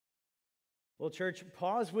Well, church,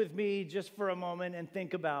 pause with me just for a moment and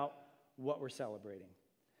think about what we're celebrating.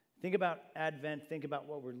 Think about Advent. Think about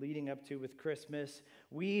what we're leading up to with Christmas.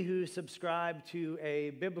 We who subscribe to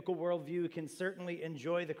a biblical worldview can certainly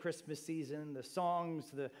enjoy the Christmas season, the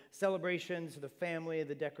songs, the celebrations, the family,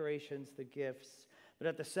 the decorations, the gifts. But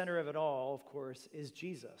at the center of it all, of course, is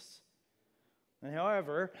Jesus. And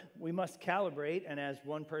however, we must calibrate, and as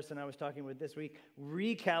one person I was talking with this week,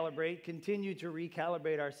 continue to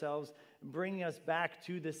recalibrate ourselves, bringing us back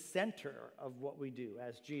to the center of what we do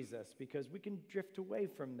as Jesus, because we can drift away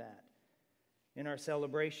from that in our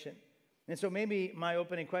celebration. And so maybe my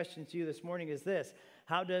opening question to you this morning is this: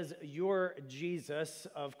 how does your Jesus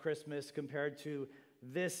of Christmas compare to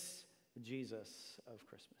this Jesus of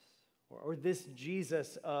Christmas, or this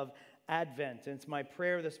Jesus of Advent? And it's my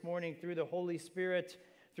prayer this morning, through the Holy Spirit,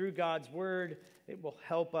 through God's Word, it will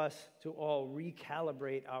help us to all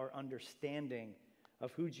recalibrate our understanding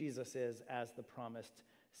of who Jesus is as the promised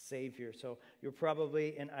Savior. So you're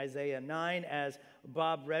probably in Isaiah 9 as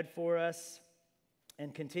Bob read for us.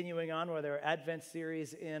 And continuing on with our Advent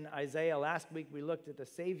series in Isaiah, last week we looked at the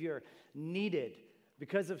Savior needed.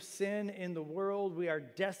 Because of sin in the world, we are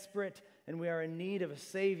desperate and we are in need of a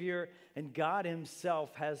Savior, and God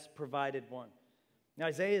Himself has provided one. Now,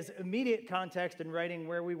 Isaiah's immediate context in writing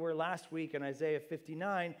where we were last week in Isaiah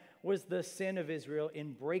 59 was the sin of Israel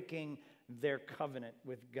in breaking their covenant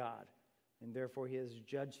with God. And therefore He has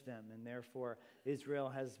judged them, and therefore Israel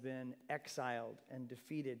has been exiled and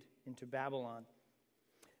defeated into Babylon.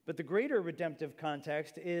 But the greater redemptive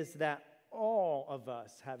context is that all of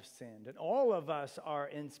us have sinned, and all of us are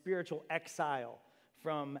in spiritual exile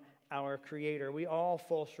from our Creator. We all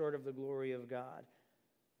fall short of the glory of God.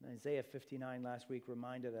 And Isaiah 59 last week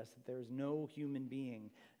reminded us that there is no human being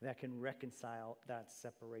that can reconcile that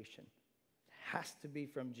separation. It has to be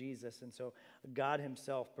from Jesus, and so God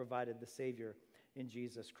Himself provided the Savior in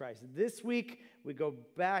Jesus Christ. This week, we go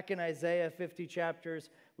back in Isaiah 50 chapters.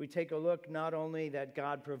 We take a look not only that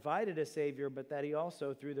God provided a Savior, but that He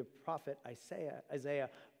also, through the prophet Isaiah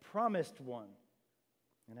promised one.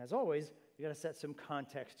 And as always, you got to set some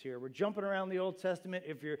context here. We're jumping around the Old Testament.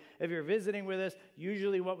 If you're visiting with us,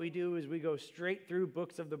 usually what we do is we go straight through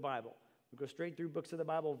books of the Bible. We go straight through books of the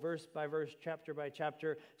Bible, verse by verse, chapter by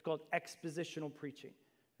chapter. It's called expositional preaching.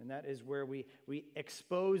 And that is where we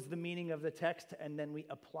expose the meaning of the text and then we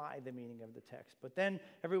apply the meaning of the text. But then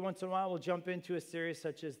every once in a while we'll jump into a series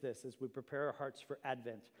such as this as we prepare our hearts for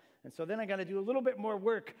Advent. And so then I got to do a little bit more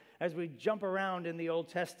work as we jump around in the Old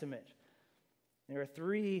Testament. There are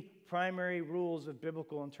three primary rules of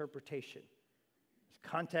biblical interpretation: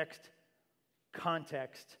 context,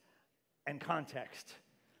 context, and context.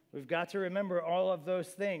 We've got to remember all of those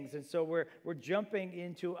things. And so we're jumping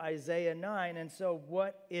into Isaiah 9. And so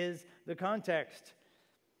what is the context?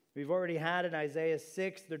 We've already had in Isaiah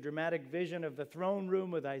 6 the dramatic vision of the throne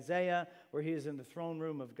room with Isaiah, where he is in the throne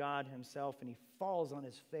room of God Himself, and he falls on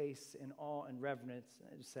his face in awe and reverence.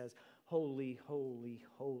 And it says, "Holy, holy,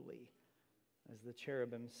 holy," as the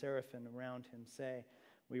cherubim, seraphim around him say.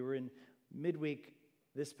 We were in midweek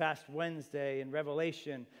this past Wednesday in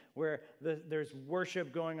Revelation, where there's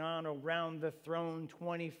worship going on around the throne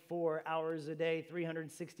 24 hours a day,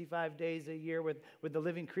 365 days a year with the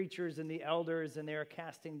living creatures and the elders, and they are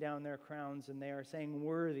casting down their crowns, and they are saying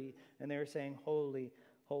worthy, and they are saying holy,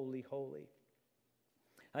 holy, holy.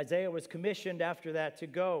 Isaiah was commissioned after that to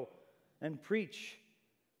go and preach.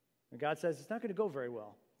 And God says it's not going to go very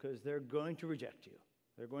well because they're going to reject you.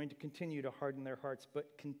 They're going to continue to harden their hearts,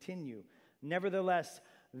 but continue. Nevertheless,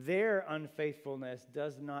 their unfaithfulness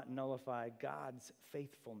does not nullify God's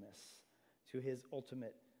faithfulness to His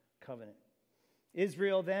ultimate covenant.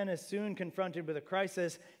 Israel then is soon confronted with a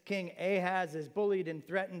crisis. King Ahaz is bullied and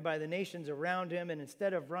threatened by the nations around him, and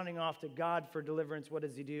instead of running off to God for deliverance, what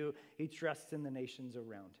does he do? He trusts in the nations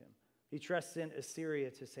around him. He trusts in Assyria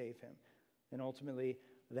to save him, and ultimately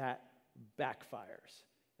that backfires.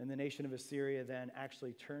 And the nation of Assyria then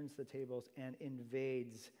actually turns the tables and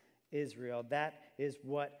invades Israel. That is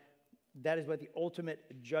what the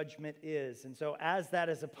ultimate judgment is. And so as that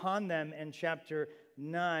is upon them in chapter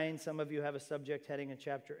 9, some of you have a subject heading in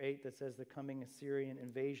chapter 8 that says the coming Assyrian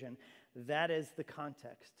invasion. That is the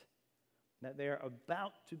context, that they are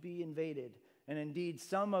about to be invaded. And indeed,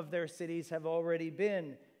 some of their cities have already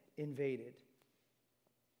been invaded.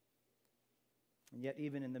 And yet,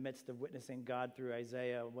 even in the midst of witnessing God through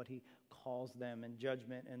Isaiah, what He calls them in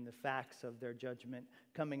judgment and the facts of their judgment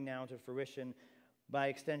coming now to fruition, by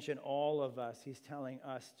extension, all of us, He's telling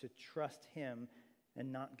us to trust Him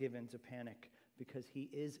and not give in to panic, because He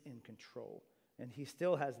is in control and He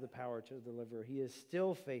still has the power to deliver. He is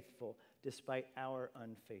still faithful despite our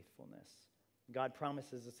unfaithfulness. God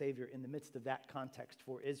promises a Savior in the midst of that context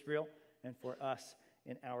for Israel and for us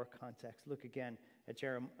in our context. Look again at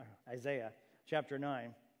Isaiah chapter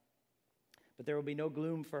 9. But there will be no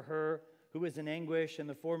gloom for her who is in anguish. In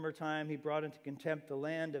the former time he brought into contempt the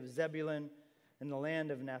land of Zebulun and the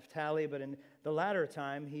land of Naphtali. But in the latter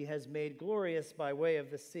time he has made glorious by way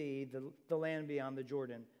of the sea the land beyond the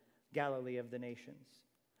Jordan, Galilee of the nations.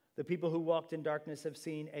 The people who walked in darkness have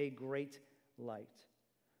seen a great light.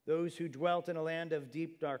 Those who dwelt in a land of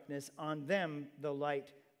deep darkness, on them the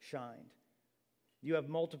light shined. You have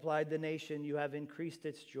multiplied the nation, you have increased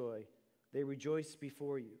its joy. They rejoice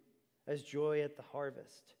before you as joy at the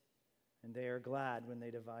harvest, and they are glad when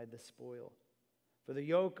they divide the spoil. For the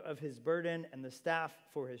yoke of his burden and the staff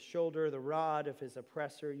for his shoulder, the rod of his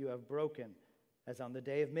oppressor you have broken, as on the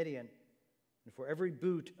day of Midian. And for every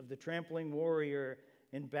boot of the trampling warrior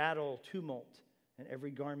in battle tumult, and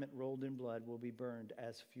every garment rolled in blood will be burned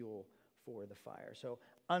as fuel for the fire. So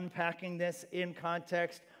unpacking this in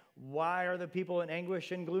context, why are the people in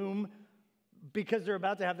anguish and gloom? Because they're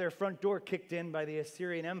about to have their front door kicked in by the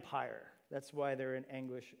Assyrian Empire. That's why they're in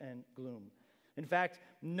anguish and gloom. In fact,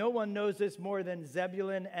 no one knows this more than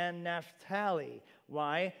Zebulun and Naphtali.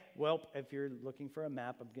 Why? Well, if you're looking for a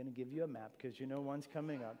map, I'm going to give you a map because you know one's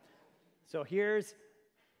coming up. So here's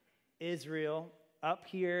Israel. Up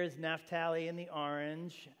here is Naphtali in the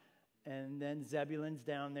orange, and then Zebulun's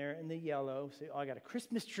down there in the yellow. So I got a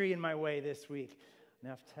Christmas tree in my way this week.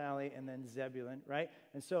 Naphtali and then Zebulun, right?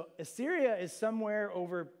 And so Assyria is somewhere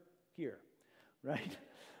over here, right?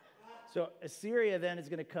 So Assyria then is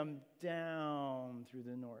going to come down through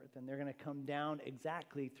the north, and they're going to come down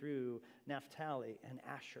exactly through Naphtali and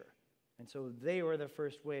Asher. And so they were the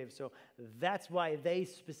first wave. So that's why they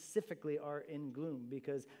specifically are in gloom,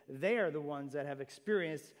 because they are the ones that have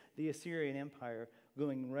experienced the Assyrian Empire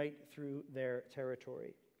going right through their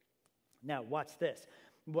territory. Now, watch this.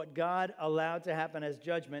 What God allowed to happen as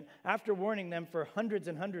judgment, after warning them for hundreds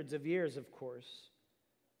and hundreds of years, of course,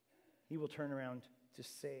 he will turn around to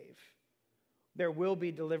save. There will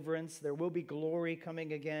be deliverance. There will be glory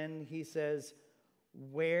coming again. He says,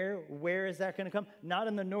 where is that going to come? Not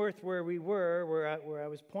in the north where we were, where I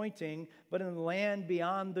was pointing, but in the land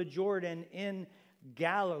beyond the Jordan in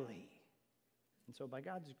Galilee. And so by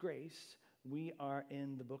God's grace, we are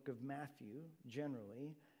in the book of Matthew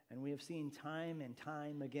generally, and we have seen time and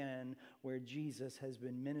time again where Jesus has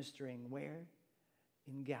been ministering where?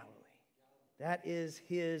 In Galilee. That is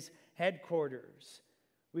his headquarters.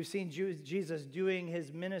 We've seen Jesus doing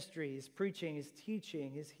his ministry, his preaching, his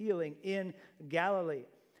teaching, his healing in Galilee.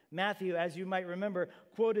 Matthew, as you might remember,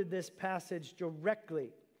 quoted this passage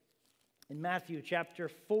directly in Matthew chapter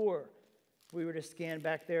 4. If we were to scan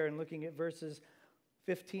back there and looking at verses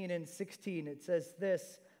 15 and 16, it says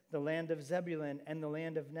this: the land of Zebulun and the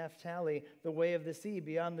land of Naphtali, the way of the sea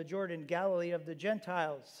beyond the Jordan, Galilee of the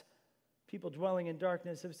Gentiles. People dwelling in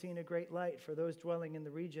darkness have seen a great light. For those dwelling in the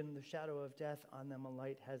region, the shadow of death, on them a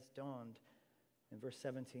light has dawned. And verse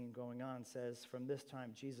 17 going on says, from this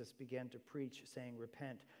time Jesus began to preach, saying,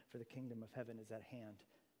 repent, for the kingdom of heaven is at hand.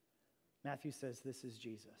 Matthew says this is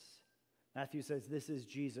Jesus. Matthew says this is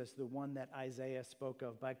Jesus, the one that Isaiah spoke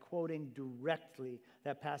of. By quoting directly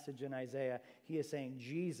that passage in Isaiah, he is saying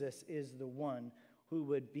Jesus is the one who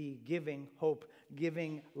would be giving hope,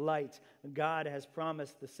 giving light. God has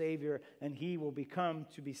promised the Savior, and he will become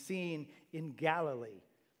to be seen in Galilee,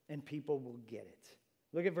 and people will get it.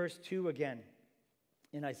 Look at verse 2 again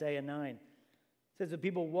in Isaiah 9. It says, the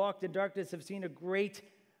people walked in darkness have seen a great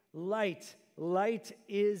light. Light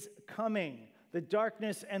is coming. The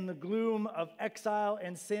darkness and the gloom of exile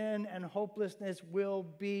and sin and hopelessness will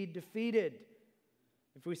be defeated.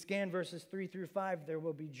 If we scan verses 3 through 5, there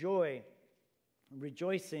will be joy,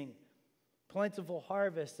 rejoicing, plentiful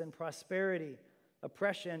harvest and prosperity.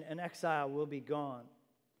 Oppression and exile will be gone.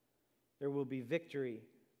 There will be victory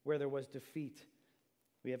where there was defeat.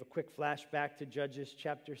 We have a quick flashback to Judges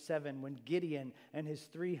chapter 7 when Gideon and his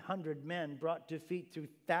 300 men brought defeat to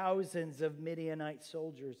thousands of Midianite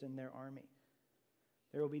soldiers in their army.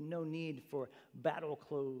 There will be no need for battle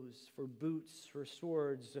clothes, for boots, for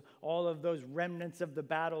swords, all of those remnants of the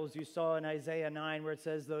battles you saw in Isaiah 9 where it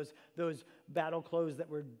says those battle clothes that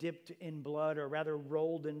were dipped in blood, or rather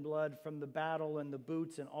rolled in blood from the battle, and the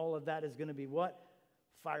boots and all of that is going to be what?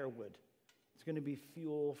 Firewood. It's going to be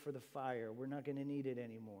fuel for the fire. We're not going to need it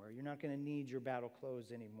anymore. You're not going to need your battle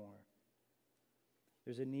clothes anymore.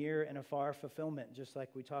 There's a near and a far fulfillment, just like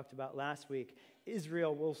we talked about last week.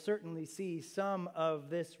 Israel will certainly see some of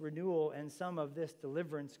this renewal and some of this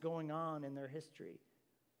deliverance going on in their history.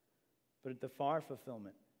 But the far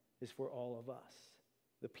fulfillment is for all of us,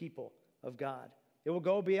 the people of God. It will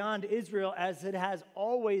go beyond Israel as it has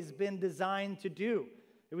always been designed to do.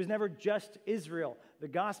 It was never just Israel. The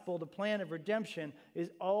gospel, the plan of redemption,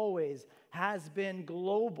 has been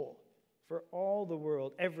global for all the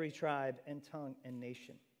world, every tribe and tongue and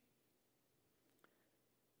nation.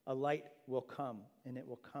 A light will come, and it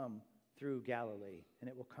will come through Galilee, and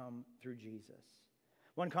it will come through Jesus.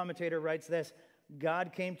 One commentator writes this: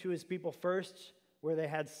 God came to his people first where they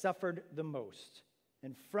had suffered the most,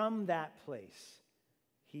 and from that place,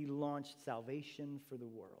 he launched salvation for the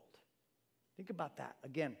world. Think about that.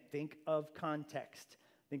 Again, think of context.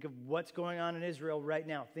 Think of what's going on in Israel right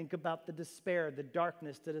now. Think about the despair, the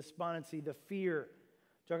darkness, the despondency, the fear.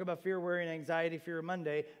 Talk about fear, worry, and anxiety, fear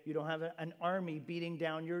Monday. You don't have an army beating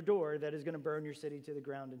down your door that is going to burn your city to the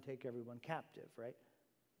ground and take everyone captive, right?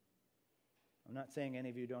 I'm not saying any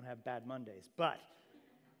of you don't have bad Mondays, but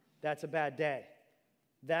that's a bad day.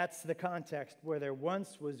 That's the context. Where there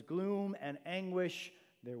once was gloom and anguish,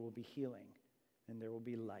 there will be healing and there will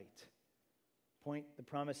be light. Point: the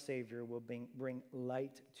promised Savior will bring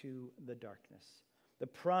light to the darkness. The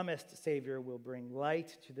promised Savior will bring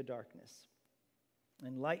light to the darkness.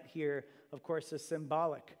 And light here, of course, is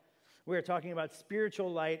symbolic. We're talking about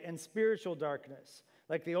spiritual light and spiritual darkness.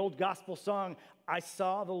 Like the old gospel song, I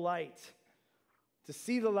saw the light. To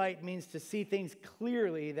see the light means to see things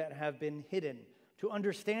clearly that have been hidden, to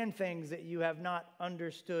understand things that you have not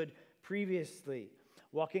understood previously.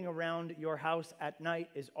 Walking around your house at night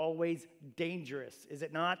is always dangerous, is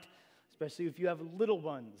it not? Especially if you have little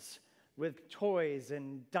ones with toys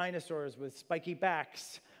and dinosaurs with spiky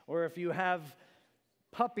backs, or if you have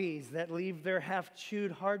puppies that leave their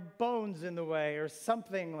half-chewed hard bones in the way, or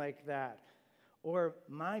something like that. Or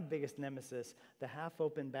my biggest nemesis, the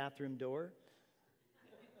half-open bathroom door.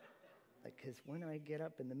 Because when I get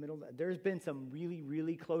up in the middle, there's been some really,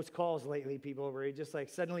 really close calls lately, people, where you just like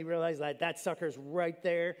suddenly realize that sucker's right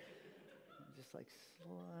there. Just like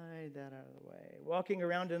slide that out of the way. Walking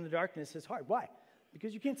around in the darkness is hard. Why?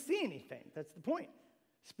 Because you can't see anything. That's the point.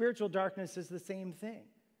 Spiritual darkness is the same thing.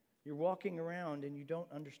 You're walking around and you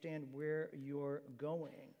don't understand where you're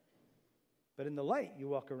going. But in the light, you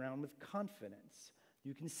walk around with confidence.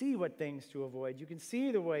 You can see what things to avoid. You can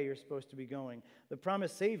see the way you're supposed to be going. The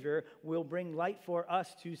promised Savior will bring light for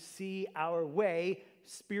us to see our way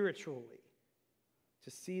spiritually, to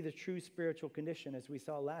see the true spiritual condition, as we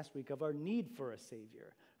saw last week, of our need for a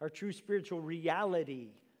Savior, our true spiritual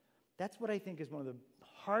reality. That's what I think is one of the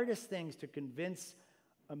hardest things to convince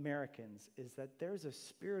Americans, is that there's a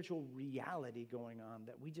spiritual reality going on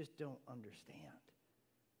that we just don't understand.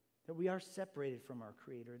 That we are separated from our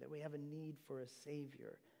Creator, that we have a need for a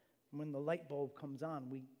Savior. And when the light bulb comes on,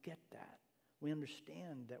 we get that. We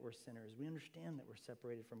understand that we're sinners. We understand that we're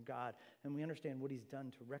separated from God. And we understand what He's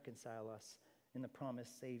done to reconcile us in the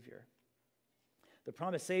promised Savior. The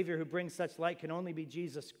promised Savior who brings such light can only be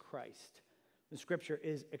Jesus Christ. The Scripture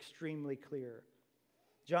is extremely clear.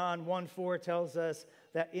 John 1:4 tells us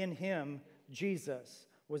that in Him, Jesus,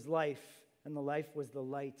 was life, and the life was the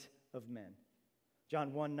light of men.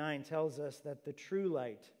 John 1:9 tells us that the true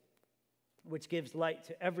light, which gives light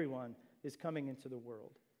to everyone, is coming into the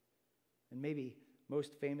world. And maybe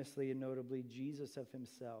most famously and notably, Jesus of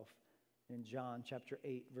Himself in John chapter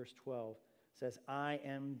 8, verse 12 says, I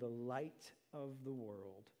am the light of the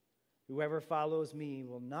world. Whoever follows me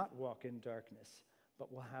will not walk in darkness, but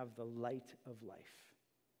will have the light of life.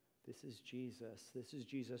 This is Jesus. This is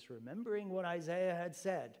Jesus remembering what Isaiah had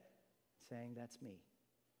said, saying, that's me.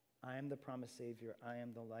 I am the promised Savior. I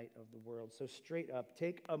am the light of the world. So straight up,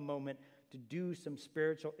 take a moment to do some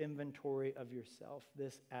spiritual inventory of yourself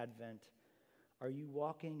this Advent. Are you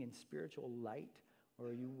walking in spiritual light, or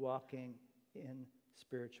are you walking in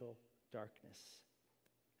spiritual darkness?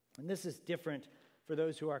 And this is different for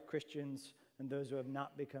those who are Christians and those who have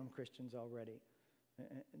not become Christians already.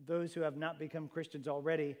 Those who have not become Christians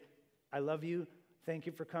already, I love you. Thank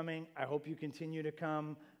you for coming. I hope you continue to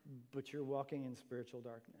come, but you're walking in spiritual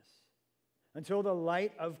darkness. Until the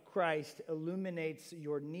light of Christ illuminates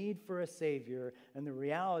your need for a Savior and the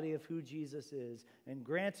reality of who Jesus is and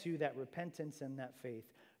grants you that repentance and that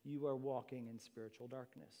faith, you are walking in spiritual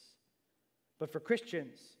darkness. But for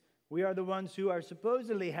Christians, we are the ones who are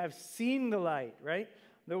supposedly have seen the light, right?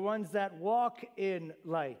 The ones that walk in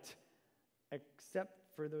light, except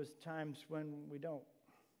for those times when we don't,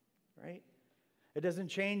 right? It doesn't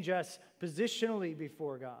change us positionally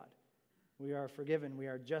before God. We are forgiven, we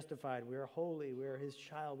are justified, we are holy, we are His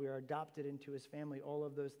child, we are adopted into His family. All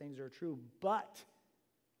of those things are true. But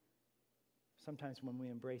sometimes when we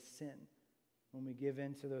embrace sin, when we give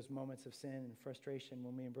in to those moments of sin and frustration,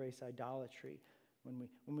 when we embrace idolatry, when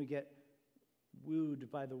we get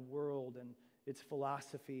wooed by the world its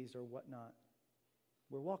philosophies or whatnot.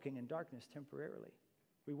 We're walking in darkness temporarily.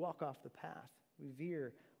 We walk off the path. We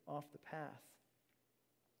veer off the path.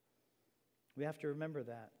 We have to remember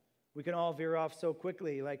that. We can all veer off so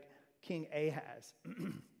quickly like King Ahaz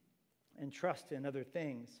and trust in other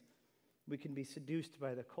things. We can be seduced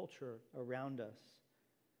by the culture around us,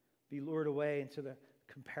 be lured away into the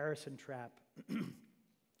comparison trap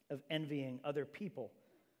of envying other people,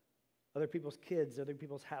 other people's kids, other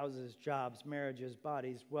people's houses, jobs, marriages,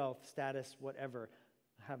 bodies, wealth, status, whatever.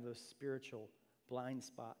 Have those spiritual blind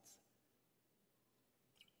spots.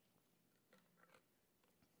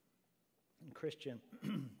 And Christian,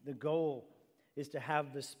 the goal is to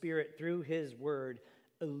have the Spirit, through His Word,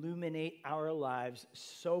 illuminate our lives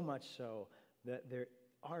so much so that there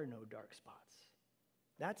are no dark spots.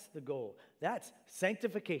 That's the goal. That's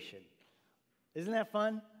sanctification. Isn't that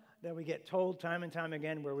fun? That we get told time and time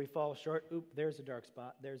again where we fall short. Oop, there's a dark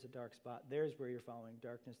spot. There's a dark spot. There's where you're following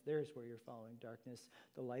darkness. There's where you're following darkness.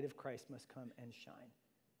 The light of Christ must come and shine.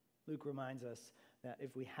 Luke reminds us that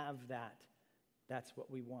if we have that, that's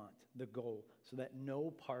what we want, the goal, so that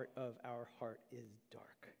no part of our heart is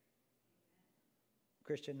dark.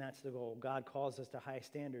 Christian, that's the goal. God calls us to high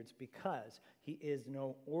standards because He is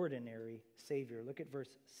no ordinary Savior. Look at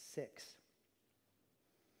verse 6. It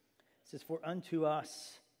says, "For unto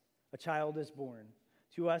us a child is born,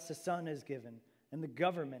 to us a son is given, and the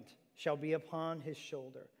government shall be upon his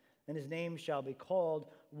shoulder, and his name shall be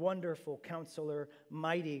called Wonderful Counselor,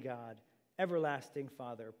 Mighty God, Everlasting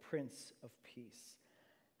Father, Prince of Peace."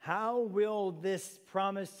 How will this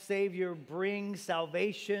promised Savior bring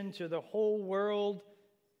salvation to the whole world?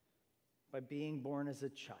 By being born as a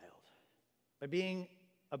child, by being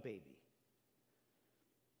a baby.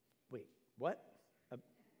 Wait, what?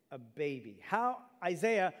 A baby. How?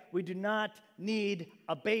 Isaiah, we do not need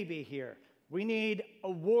a baby here. We need a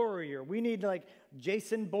warrior. We need like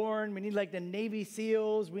Jason Bourne. We need like the Navy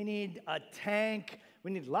SEALs. We need a tank.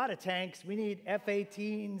 We need a lot of tanks. We need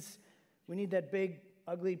F-18s. We need that big,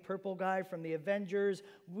 ugly purple guy from the Avengers.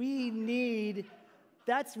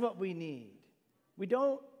 That's what we need. We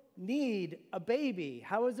don't need a baby.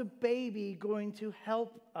 How is a baby going to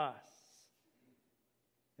help us?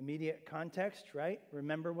 Immediate context, right?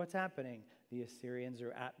 Remember what's happening. The Assyrians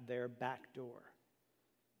are at their back door.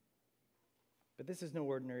 But this is no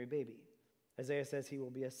ordinary baby. Isaiah says he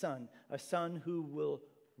will be a son who will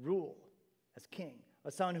rule as king,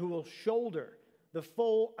 a son who will shoulder the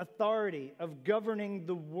full authority of governing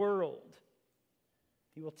the world.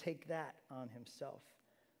 He will take that on himself.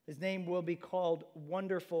 His name will be called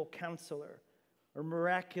Wonderful Counselor or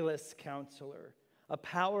Miraculous Counselor, a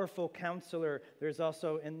powerful counselor. There's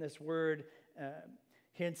also in this word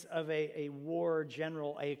hints of a war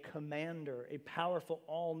general, a commander, a powerful,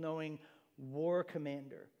 all-knowing war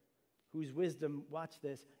commander whose wisdom, watch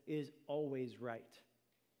this, is always right.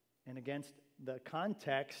 And against the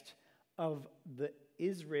context of the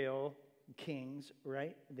Israel kings,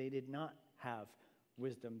 right? They did not have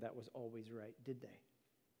wisdom that was always right, did they?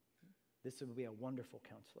 This will be a wonderful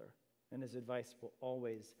counselor, and his advice will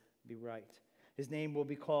always be right. His name will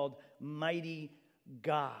be called Mighty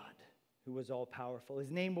God, who is all-powerful.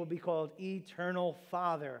 His name will be called Eternal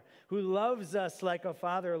Father, who loves us like a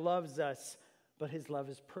father loves us, but his love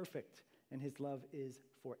is perfect, and his love is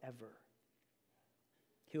forever.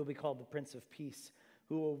 He will be called the Prince of Peace,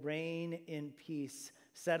 who will reign in peace,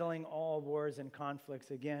 settling all wars and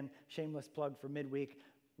conflicts. Again, shameless plug for midweek.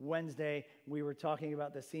 Wednesday, we were talking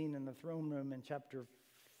about the scene in the throne room in chapter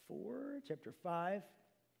 5,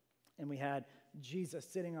 and we had Jesus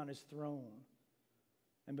sitting on his throne,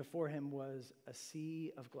 and before him was a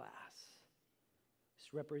sea of glass.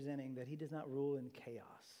 It's representing that he does not rule in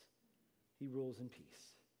chaos. He rules in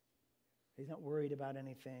peace. He's not worried about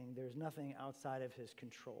anything. There's nothing outside of his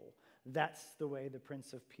control. That's the way the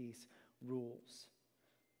Prince of Peace rules.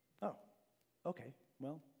 Oh, okay,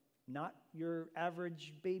 well, not your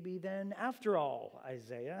average baby then after all,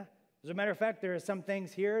 Isaiah. As a matter of fact, there are some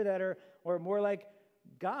things here that are more like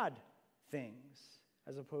God things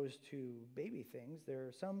as opposed to baby things. There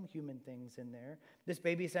are some human things in there. This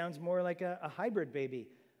baby sounds more like a hybrid baby.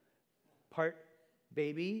 Part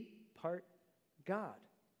baby, part God.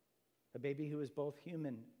 A baby who is both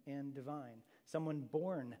human and divine. Someone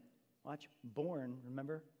born, born,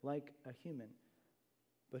 remember, like a human,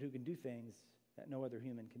 but who can do things that no other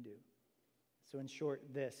human can do. So in short,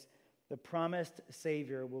 the promised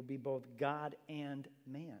Savior will be both God and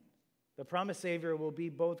man. The promised Savior will be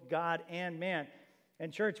both God and man.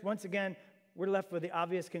 And church, once again, we're left with the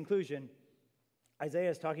obvious conclusion. Isaiah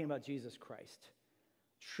is talking about Jesus Christ,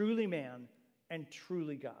 truly man and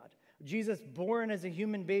truly God. Jesus born as a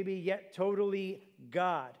human baby, yet totally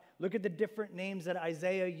God. Look at the different names that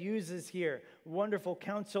Isaiah uses here. Wonderful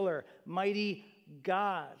Counselor, Mighty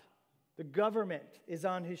God. The government is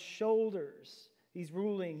on his shoulders. He's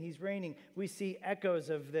ruling, he's reigning. We see echoes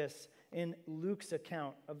of this in Luke's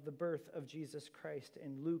account of the birth of Jesus Christ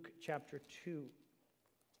in Luke chapter 2.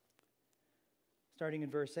 Starting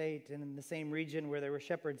in verse 8, and in the same region where there were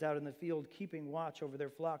shepherds out in the field keeping watch over their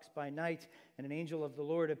flocks by night, and an angel of the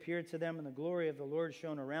Lord appeared to them, and the glory of the Lord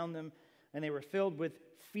shone around them, and they were filled with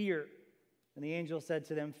fear. And the angel said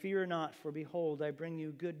to them, "Fear not, for behold, I bring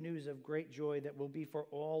you good news of great joy that will be for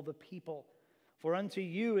all the people. For unto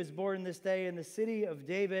you is born this day in the city of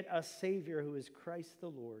David a Savior, who is Christ the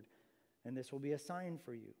Lord. And this will be a sign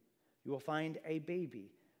for you. You will find a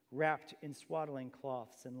baby wrapped in swaddling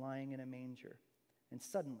cloths and lying in a manger." And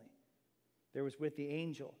suddenly there was with the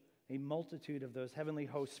angel a multitude of those heavenly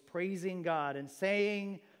hosts praising God and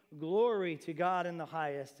saying, "Glory to God in the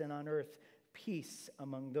highest, and on earth peace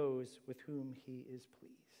among those with whom he is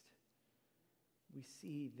pleased." We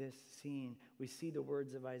see this scene. We see the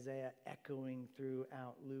words of Isaiah echoing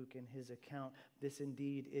throughout Luke in his account. This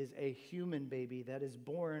indeed is a human baby that is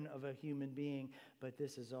born of a human being, but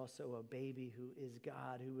this is also a baby who is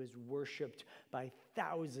God, who is worshiped by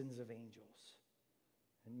thousands of angels.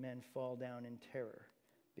 And men fall down in terror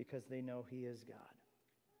because they know he is God.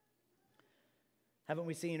 Haven't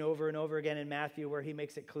we seen over and over again in Matthew where he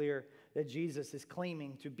makes it clear that Jesus is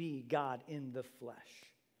claiming to be God in the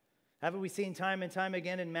flesh? Haven't we seen time and time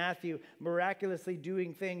again in Matthew miraculously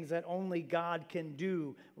doing things that only God can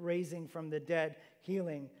do, raising from the dead,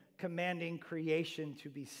 healing, commanding creation to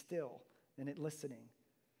be still and it listening?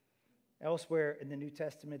 Elsewhere in the New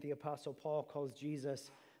Testament, the Apostle Paul calls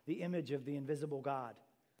Jesus the image of the invisible God,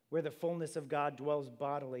 where the fullness of God dwells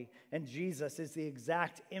bodily. And Jesus is the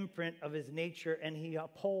exact imprint of his nature, and he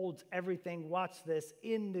upholds everything, watch this,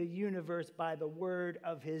 in the universe by the word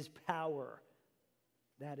of his power.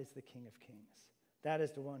 That is the King of Kings. That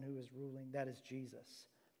is the one who is ruling. That is Jesus.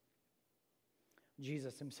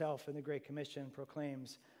 Jesus himself in the Great Commission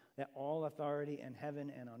proclaims that all authority in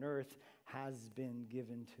heaven and on earth has been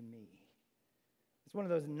given to me. It's one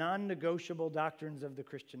of those non-negotiable doctrines of the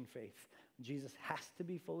Christian faith. Jesus has to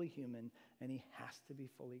be fully human, and he has to be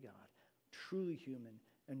fully God. Truly human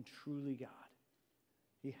and truly God.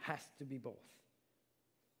 He has to be both.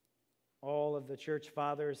 All of the church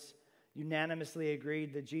fathers unanimously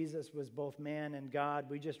agreed that Jesus was both man and God.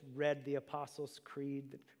 We just read the Apostles'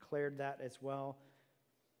 Creed that declared that as well.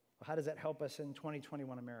 How does that help us in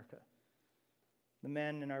 2021 America? The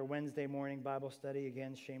men in our Wednesday morning Bible study,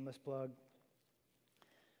 again, shameless plug.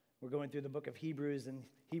 We're going through the book of Hebrews, and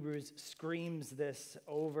Hebrews screams this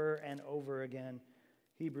over and over again.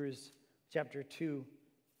 Hebrews chapter 2,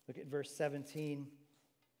 look at verse 17.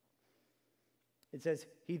 It says,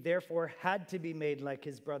 "He therefore had to be made like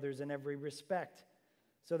his brothers in every respect,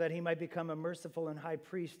 so that he might become a merciful and high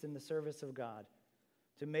priest in the service of God,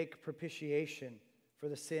 to make propitiation for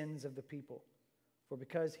the sins of the people. For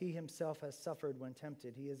because he himself has suffered when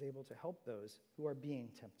tempted, he is able to help those who are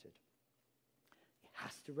being tempted." He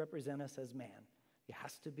has to represent us as man. He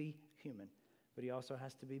has to be human, but he also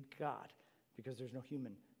has to be God, because there's no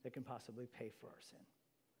human that can possibly pay for our sin.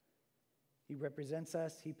 He represents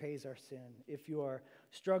us. He pays our sin. If you are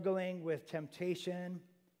struggling with temptation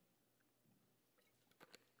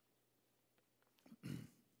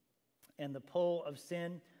and the pull of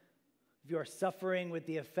sin, if you are suffering with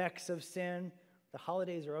the effects of sin, the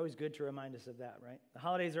holidays are always good to remind us of that, right? The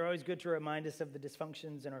holidays are always good to remind us of the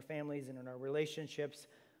dysfunctions in our families and in our relationships,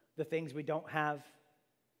 the things we don't have,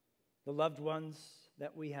 the loved ones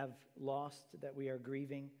that we have lost, that we are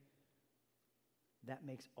grieving. That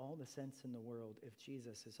makes all the sense in the world if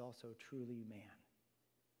Jesus is also truly man,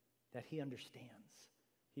 that he understands.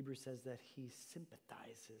 Hebrews says that he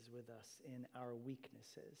sympathizes with us in our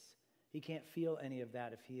weaknesses. He can't feel any of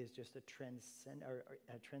that if he is just a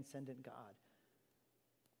transcendent God.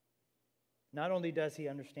 Not only does he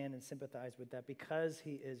understand and sympathize with that, because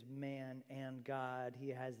he is man and God, he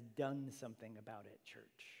has done something about it,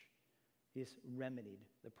 church. He has remedied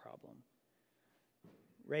the problem.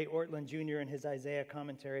 Ray Ortlund Jr. in his Isaiah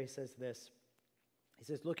commentary says this. He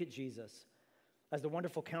says, "Look at Jesus. As the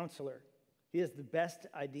wonderful counselor, he has the best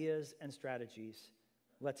ideas and strategies.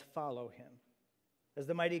 Let's follow him. As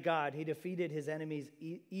the mighty God, he defeated his enemies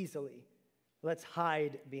easily. Let's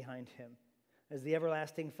hide behind him. As the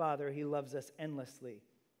everlasting Father, he loves us endlessly.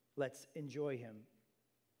 Let's enjoy him.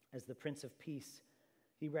 As the Prince of Peace,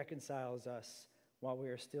 he reconciles us while we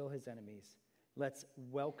are still his enemies. Let's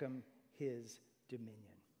welcome his dominion."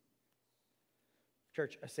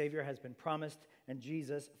 Church, a Savior has been promised, and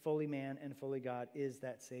Jesus, fully man and fully God, is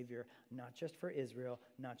that Savior, not just for Israel,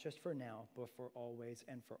 not just for now, but for always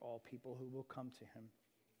and for all people who will come to him.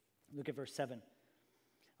 Look at verse 7.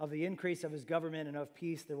 Of the increase of his government and of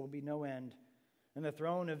peace there will be no end, and the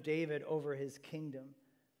throne of David over his kingdom,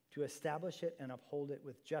 to establish it and uphold it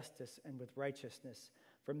with justice and with righteousness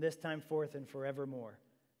from this time forth and forevermore.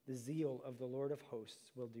 The zeal of the Lord of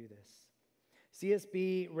hosts will do this.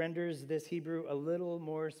 CSB renders this Hebrew a little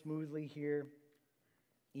more smoothly here.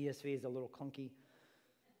 ESV is a little clunky. It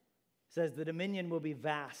says, the dominion will be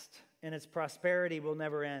vast, and its prosperity will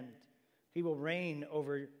never end. He will reign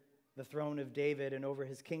over the throne of David and over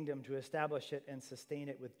his kingdom to establish it and sustain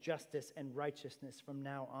it with justice and righteousness from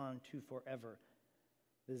now on to forever.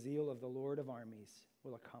 The zeal of the Lord of armies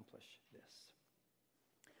will accomplish this.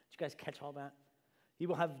 Did you guys catch all that? He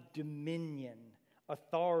will have dominion,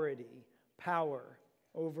 authority, power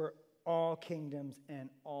over all kingdoms and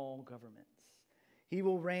all governments. He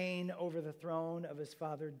will reign over the throne of his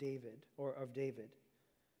father David, or of David,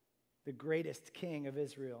 the greatest king of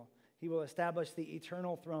Israel. He will establish the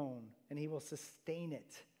eternal throne, and he will sustain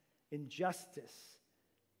it in justice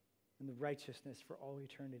and the righteousness for all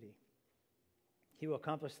eternity. He will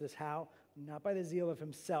accomplish this how? Not by the zeal of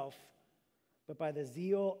himself, but by the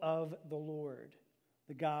zeal of the Lord,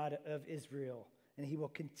 the God of Israel. And he will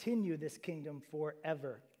continue this kingdom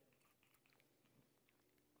forever.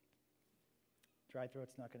 Dry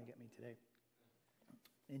throat's not going to get me today.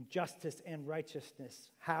 In justice and righteousness.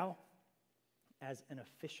 How? As an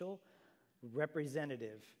official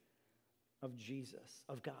representative of Jesus,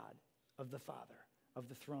 of God, of the Father, of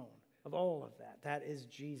the throne, of all of that. That is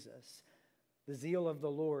Jesus. The zeal of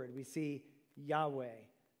the Lord. We see Yahweh.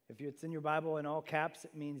 If it's in your Bible in all caps,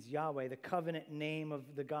 it means Yahweh, the covenant name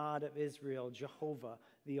of the God of Israel, Jehovah,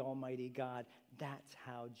 the Almighty God. That's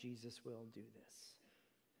how Jesus will do this.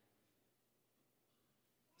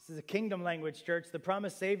 This is a kingdom language, church. The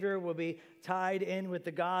promised Savior will be tied in with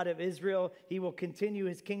the God of Israel. He will continue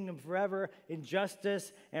his kingdom forever in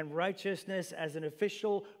justice and righteousness as an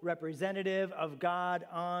official representative of God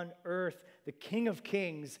on earth, the King of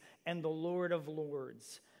kings and the Lord of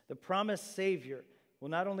lords. The promised Savior will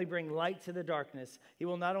not only bring light to the darkness, he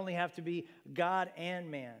will not only have to be God and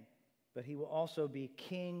man, but he will also be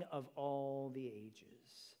King of all the ages.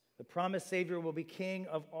 The promised Savior will be King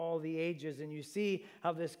of all the ages, and you see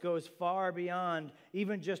how this goes far beyond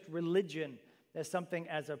even just religion as something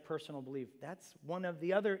as a personal belief. That's one of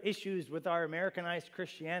the other issues with our Americanized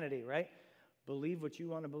Christianity, right? Believe what you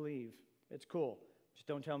want to believe. It's cool. Just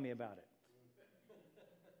don't tell me about it.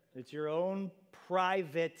 It's your own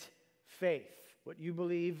private faith. What you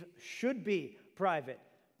believe should be private.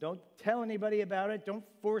 Don't tell anybody about it. Don't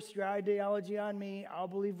force your ideology on me. I'll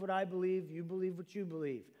believe what I believe. You believe what you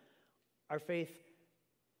believe. Our faith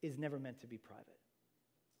is never meant to be private.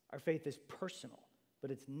 Our faith is personal, but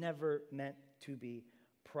it's never meant to be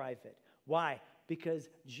private. Why? Because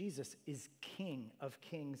Jesus is King of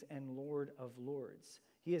kings and Lord of lords.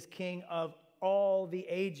 He is King of all the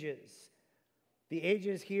ages. The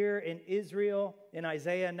ages here in Israel in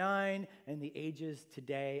Isaiah 9 and the ages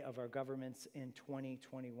today of our governments in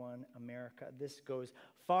 2021 America. This goes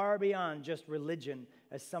far beyond just religion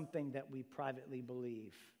as something that we privately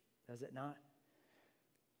believe. Does it not?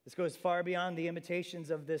 This goes far beyond the imitations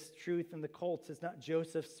of this truth in the cults. It's not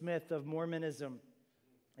Joseph Smith of Mormonism.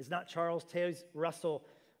 It's not Charles Taze Russell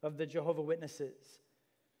of the Jehovah's Witnesses.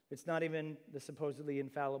 It's not even the supposedly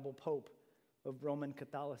infallible Pope of Roman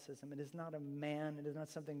Catholicism. It is not a man. It is not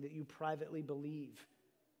something that you privately believe.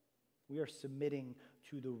 We are submitting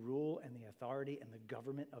to the rule and the authority and the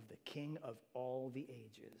government of the King of all the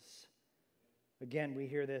ages. Again, we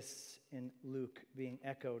hear this in Luke being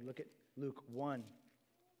echoed. Look at Luke 1,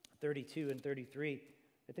 32 and 33.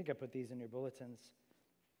 I think I put these in your bulletins.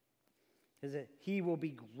 Is it, he will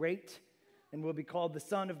be great and will be called the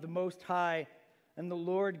Son of the Most High, and the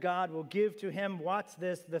Lord God will give to him, watch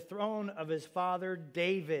this, the throne of his father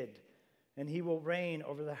David, and he will reign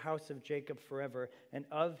over the house of Jacob forever, and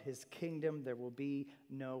of his kingdom there will be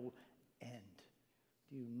no end.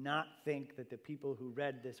 Do you not think that the people who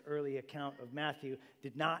read this early account of Matthew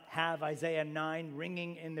did not have Isaiah 9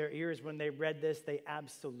 ringing in their ears when they read this? They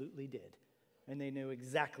absolutely did, and they knew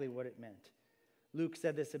exactly what it meant. Luke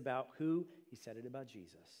said this about who? He said it about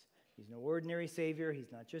Jesus. He's no ordinary Savior.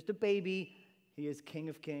 He's not just a baby. He is King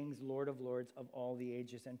of kings, Lord of lords of all the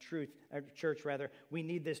ages. And church, we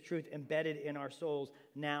need this truth embedded in our souls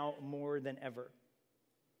now more than ever.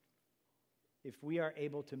 If we are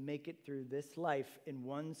able to make it through this life in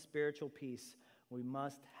one spiritual peace, we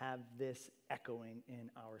must have this echoing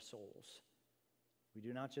in our souls. We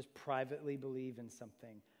do not just privately believe in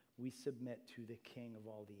something. We submit to the King of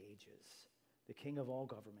all the ages, the King of all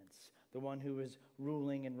governments, the one who is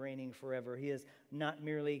ruling and reigning forever. He is not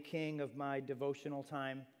merely king of my devotional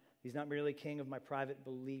time. He's not merely king of my private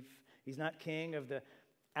belief. He's not king of the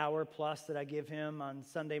hour plus that I give him on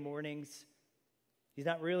Sunday mornings. He's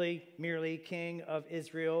not really merely king of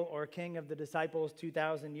Israel or king of the disciples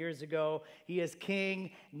 2,000 years ago. He is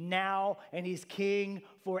king now, and he's king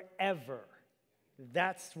forever.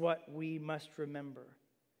 That's what we must remember.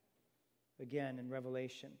 Again, in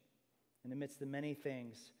Revelation, and amidst the many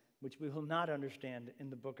things which we will not understand in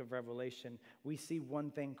the book of Revelation, we see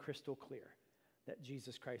one thing crystal clear, that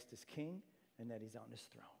Jesus Christ is king and that he's on his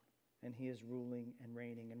throne. And he is ruling and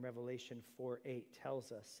reigning. And Revelation 4:8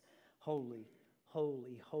 tells us, holy,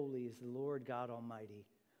 holy, holy is the Lord God Almighty,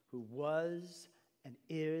 who was and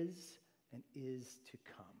is to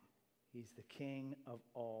come. He's the King of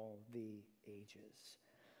all the ages.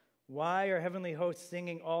 Why are heavenly hosts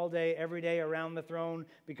singing all day, every day around the throne?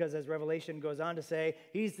 Because as Revelation goes on to say,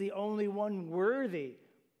 he's the only one worthy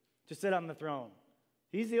to sit on the throne.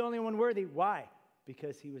 He's the only one worthy. Why?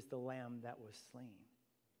 Because he was the Lamb that was slain.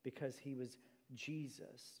 Because he was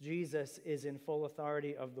Jesus. Jesus is in full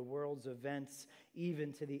authority of the world's events,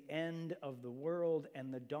 even to the end of the world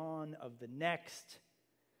and the dawn of the next.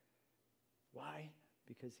 Why?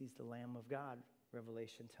 Because he's the Lamb of God,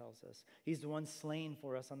 Revelation tells us. He's the one slain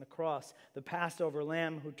for us on the cross, the Passover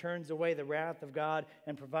lamb who turns away the wrath of God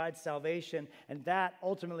and provides salvation. And that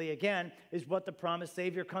ultimately, again, is what the promised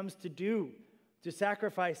Savior comes to do, to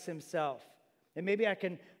sacrifice himself. And maybe I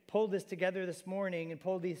can pull this together this morning and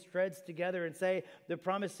pull these threads together and say the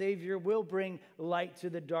promised Savior will bring light to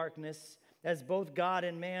the darkness as both God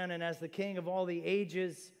and man and as the King of all the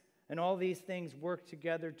ages. And all these things work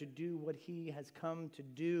together to do what he has come to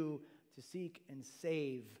do, to seek and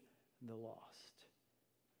save the lost.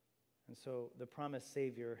 And so the promised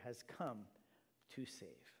Savior has come to save.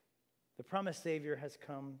 The promised Savior has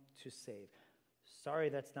come to save. Sorry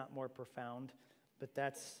that's not more profound, but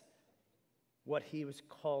that's what he was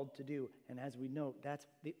called to do. And as we note, that's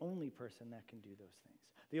the only person that can do those things.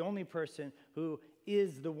 The only person who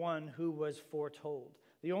is the one who was foretold.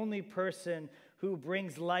 The only person who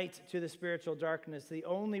brings light to the spiritual darkness. The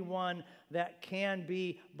only one that can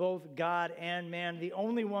be both God and man. The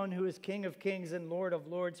only one who is King of kings and Lord of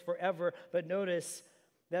lords forever. But notice,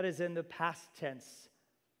 that is in the past tense.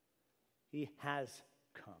 He has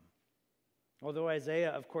come. Although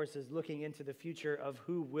Isaiah, of course, is looking into the future of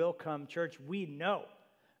who will come, church, we know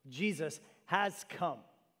Jesus has come.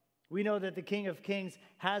 We know that the King of Kings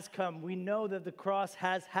has come. We know that the cross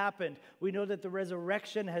has happened. We know that the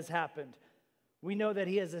resurrection has happened. We know that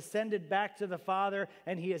he has ascended back to the Father,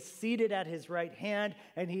 and he is seated at his right hand,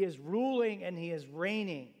 and he is ruling and he is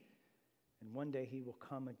reigning. And one day he will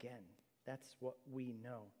come again. That's what we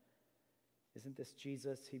know. Isn't this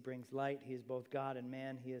Jesus? He brings light. He is both God and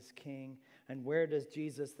man. He is king. And where does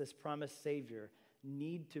Jesus, this promised Savior,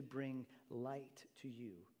 need to bring light to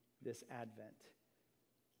you this Advent?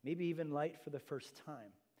 Maybe even light for the first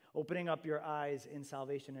time. Opening up your eyes in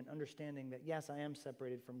salvation and understanding that, yes, I am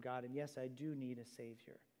separated from God, and yes, I do need a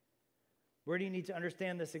Savior. Where do you need to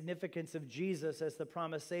understand the significance of Jesus as the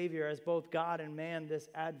promised Savior, as both God and man this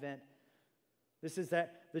Advent? This is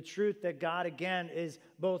that the truth that God, again, is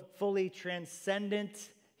both fully transcendent.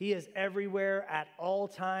 He is everywhere at all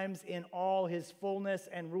times in all his fullness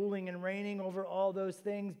and ruling and reigning over all those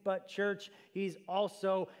things. But church, he's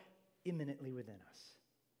also imminently within us.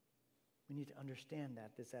 We need to understand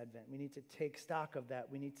that this Advent. We need to take stock of that.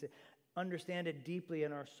 We need to understand it deeply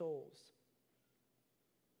in our souls.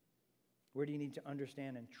 Where do you need to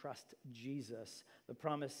understand and trust Jesus, the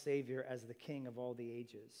promised Savior, as the King of all the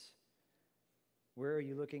ages? Where are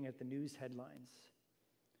you looking at the news headlines?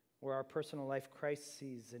 Or our personal life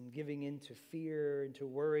crises and giving in to fear, into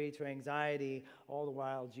worry, to anxiety, all the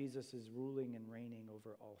while Jesus is ruling and reigning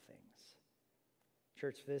over all things.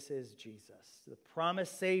 Church, this is Jesus, the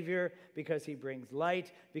promised Savior, because he brings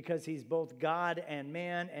light, because he's both God and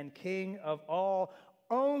man and King of all.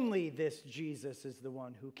 Only this Jesus is the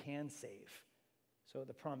one who can save. So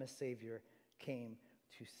the promised Savior came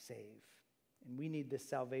to save. And we need this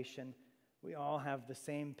salvation. We all have the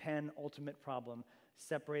same penultimate problem,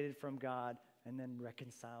 separated from God and then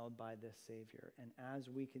reconciled by this Savior. And as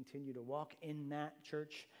we continue to walk in that,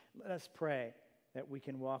 church, let us pray that we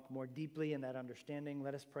can walk more deeply in that understanding.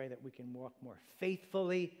 Let us pray that we can walk more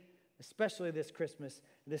faithfully, especially this Christmas,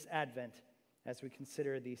 this Advent, as we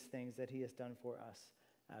consider these things that he has done for us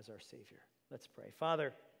as our Savior. Let's pray.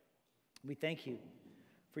 Father, we thank you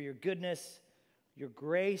for your goodness, your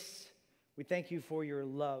grace. We thank you for your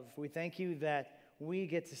love. We thank you that we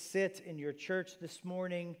get to sit in your church this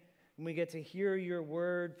morning, and we get to hear your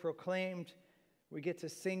word proclaimed. We get to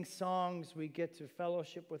sing songs. We get to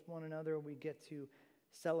fellowship with one another. We get to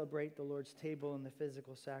celebrate the Lord's table and the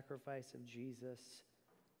physical sacrifice of Jesus.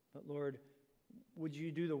 But Lord, would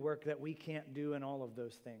you do the work that we can't do in all of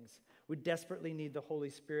those things? We desperately need the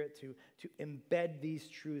Holy Spirit to embed these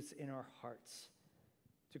truths in our hearts,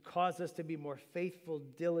 to cause us to be more faithful,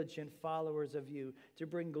 diligent followers of you, to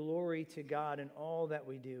bring glory to God in all that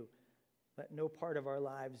we do. Let no part of our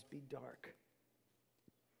lives be dark.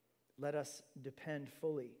 Let us depend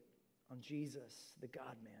fully on Jesus, the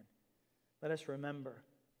God-man. Let us remember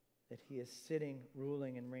that he is sitting,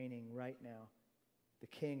 ruling, and reigning right now, the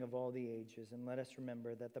King of all the ages. And let us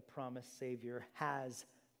remember that the promised Savior has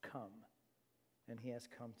come, and he has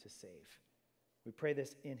come to save. We pray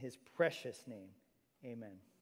this in his precious name. Amen.